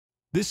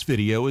This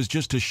video is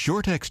just a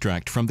short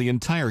extract from the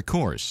entire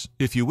course.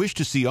 If you wish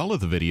to see all of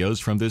the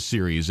videos from this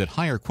series at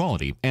higher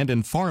quality and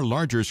in far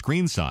larger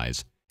screen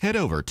size, head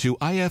over to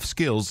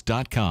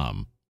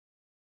ifskills.com.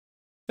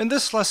 In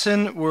this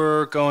lesson,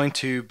 we're going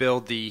to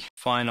build the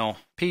final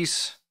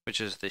piece,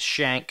 which is the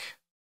shank.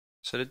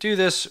 So to do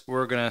this,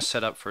 we're going to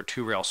set up for a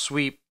two-rail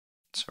sweep.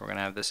 So we're going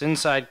to have this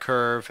inside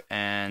curve,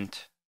 and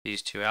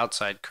these two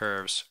outside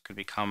curves could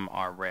become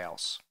our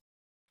rails.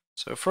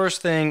 So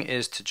first thing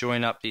is to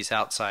join up these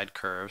outside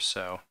curves.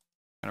 So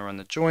I'm going to run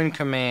the join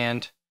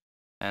command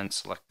and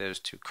select those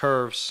two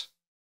curves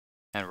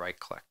and right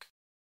click.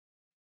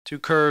 Two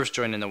curves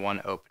join into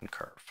one open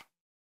curve.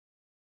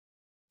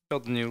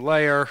 Build a new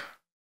layer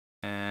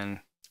and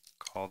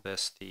call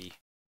this the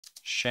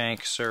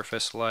shank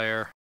surface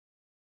layer.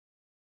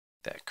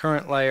 That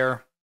current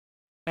layer.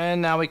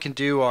 And now we can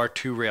do our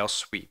two rail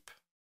sweep.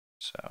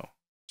 So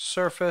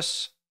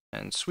surface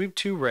and sweep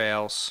two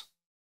rails.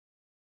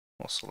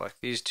 We'll select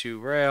these two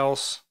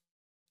rails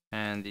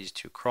and these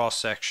two cross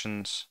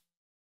sections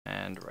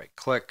and right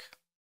click.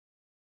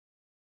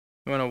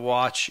 You want to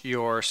watch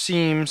your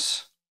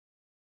seams.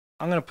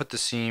 I'm going to put the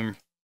seam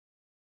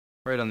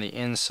right on the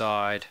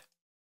inside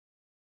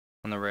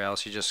on the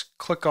rails. You just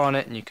click on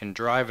it and you can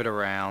drive it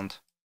around.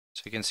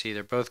 So you can see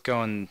they're both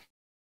going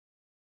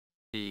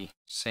the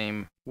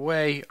same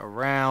way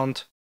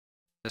around.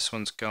 This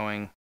one's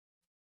going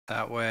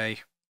that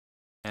way,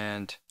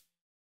 and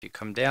you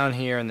come down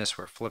here and this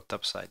were flipped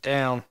upside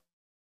down.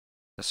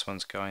 This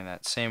one's going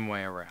that same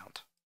way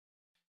around.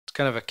 It's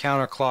kind of a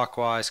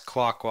counterclockwise,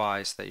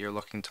 clockwise that you're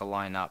looking to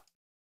line up.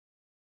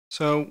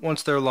 So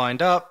once they're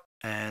lined up,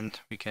 and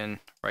we can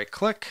right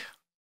click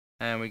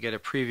and we get a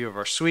preview of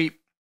our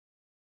sweep.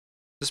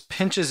 This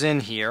pinches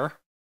in here,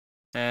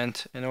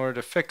 and in order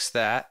to fix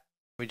that,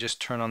 we just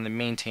turn on the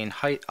maintain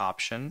height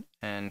option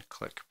and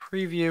click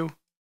preview.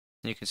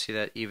 And you can see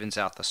that evens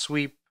out the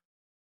sweep,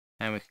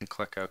 and we can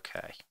click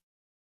OK.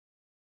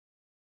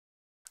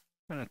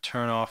 I'm going to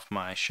turn off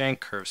my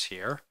shank curves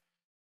here.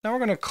 Now we're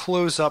going to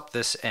close up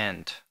this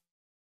end.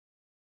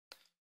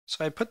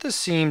 So I put the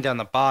seam down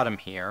the bottom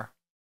here.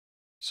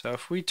 So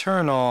if we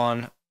turn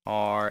on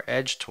our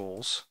edge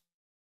tools,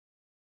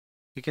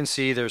 you can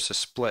see there's a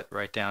split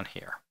right down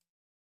here.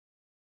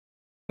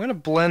 I'm going to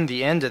blend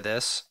the end of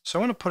this, so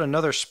I'm going to put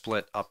another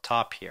split up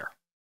top here.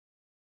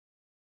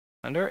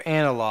 Under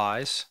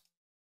Analyze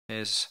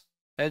is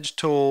Edge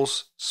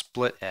Tools,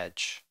 Split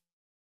Edge.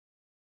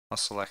 I'll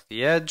select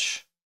the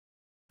edge,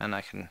 and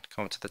I can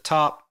come to the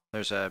top.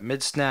 There's a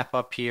mid-snap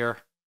up here,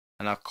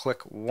 and I'll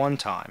click one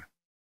time.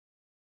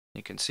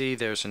 You can see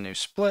there's a new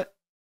split.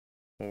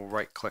 We'll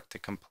right-click to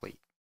complete.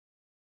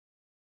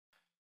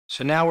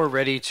 So now we're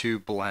ready to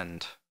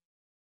blend.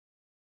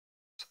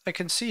 So I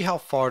can see how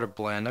far to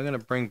blend. I'm going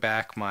to bring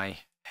back my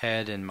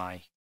head and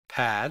my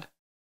pad.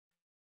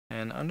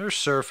 And under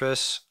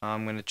Surface,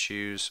 I'm going to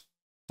choose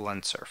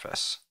Blend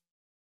Surface.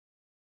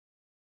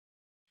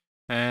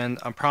 And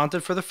I'm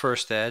prompted for the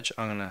first edge.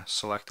 I'm going to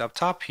select up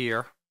top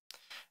here.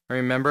 And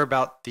remember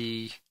about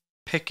the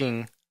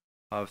picking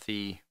of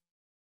the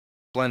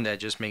blend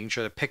edges, making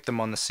sure to pick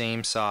them on the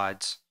same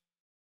sides.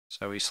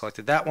 So we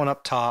selected that one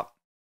up top.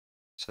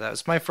 So that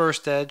was my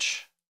first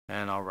edge,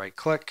 and I'll right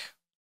click.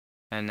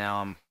 And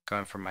now I'm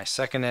going for my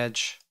second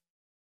edge.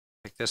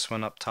 Pick this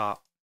one up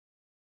top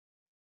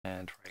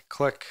and right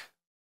click.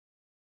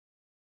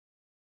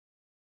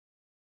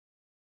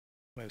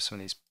 Move some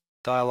of these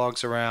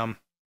dialogues around.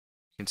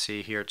 You can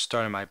see here it's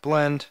starting my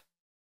blend.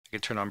 I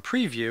can turn on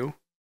preview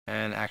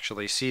and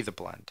actually see the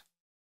blend.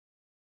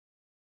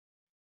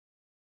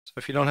 So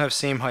if you don't have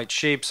same height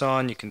shapes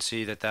on, you can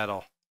see that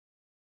that'll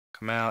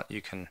come out.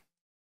 You can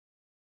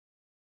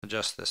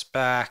adjust this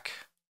back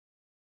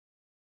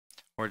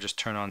or just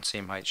turn on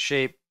same height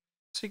shape.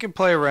 So you can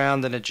play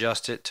around and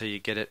adjust it till you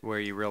get it where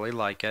you really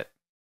like it.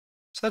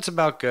 So that's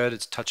about good.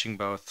 It's touching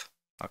both.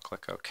 I'll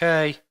click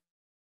OK.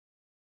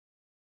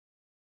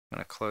 I'm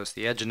going to close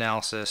the edge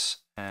analysis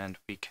and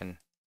we can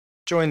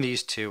join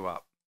these two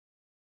up.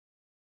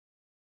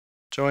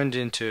 Joined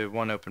into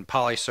one open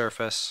poly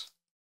surface.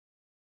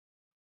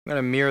 I'm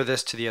going to mirror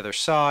this to the other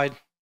side.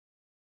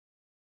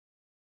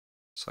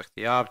 Select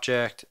the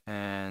object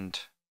and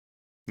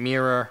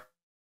mirror.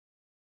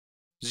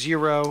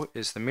 0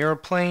 is the mirror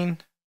plane,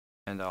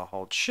 and I'll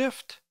hold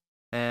Shift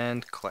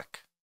and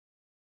click.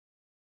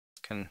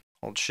 Can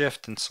hold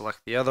Shift and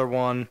select the other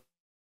one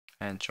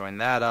and join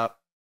that up,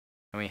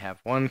 and we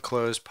have one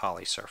closed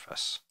poly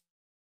surface.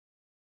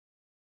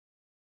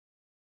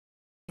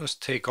 Let's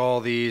take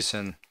all these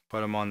and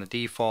put them on the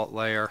default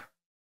layer.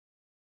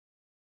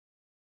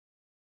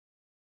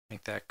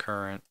 Make that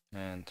current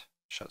and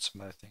shut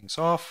some other things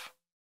off.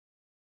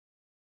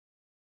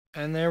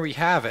 And there we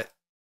have it.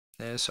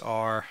 There's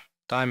our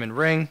diamond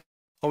ring.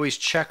 Always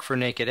check for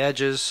naked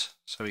edges,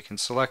 so we can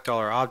select all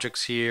our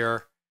objects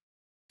here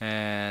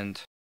and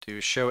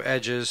do show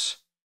edges.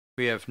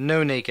 We have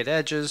no naked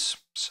edges,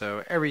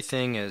 so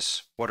everything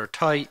is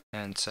watertight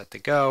and set to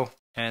go.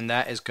 And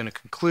that is going to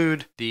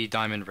conclude the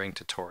diamond ring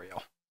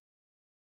tutorial.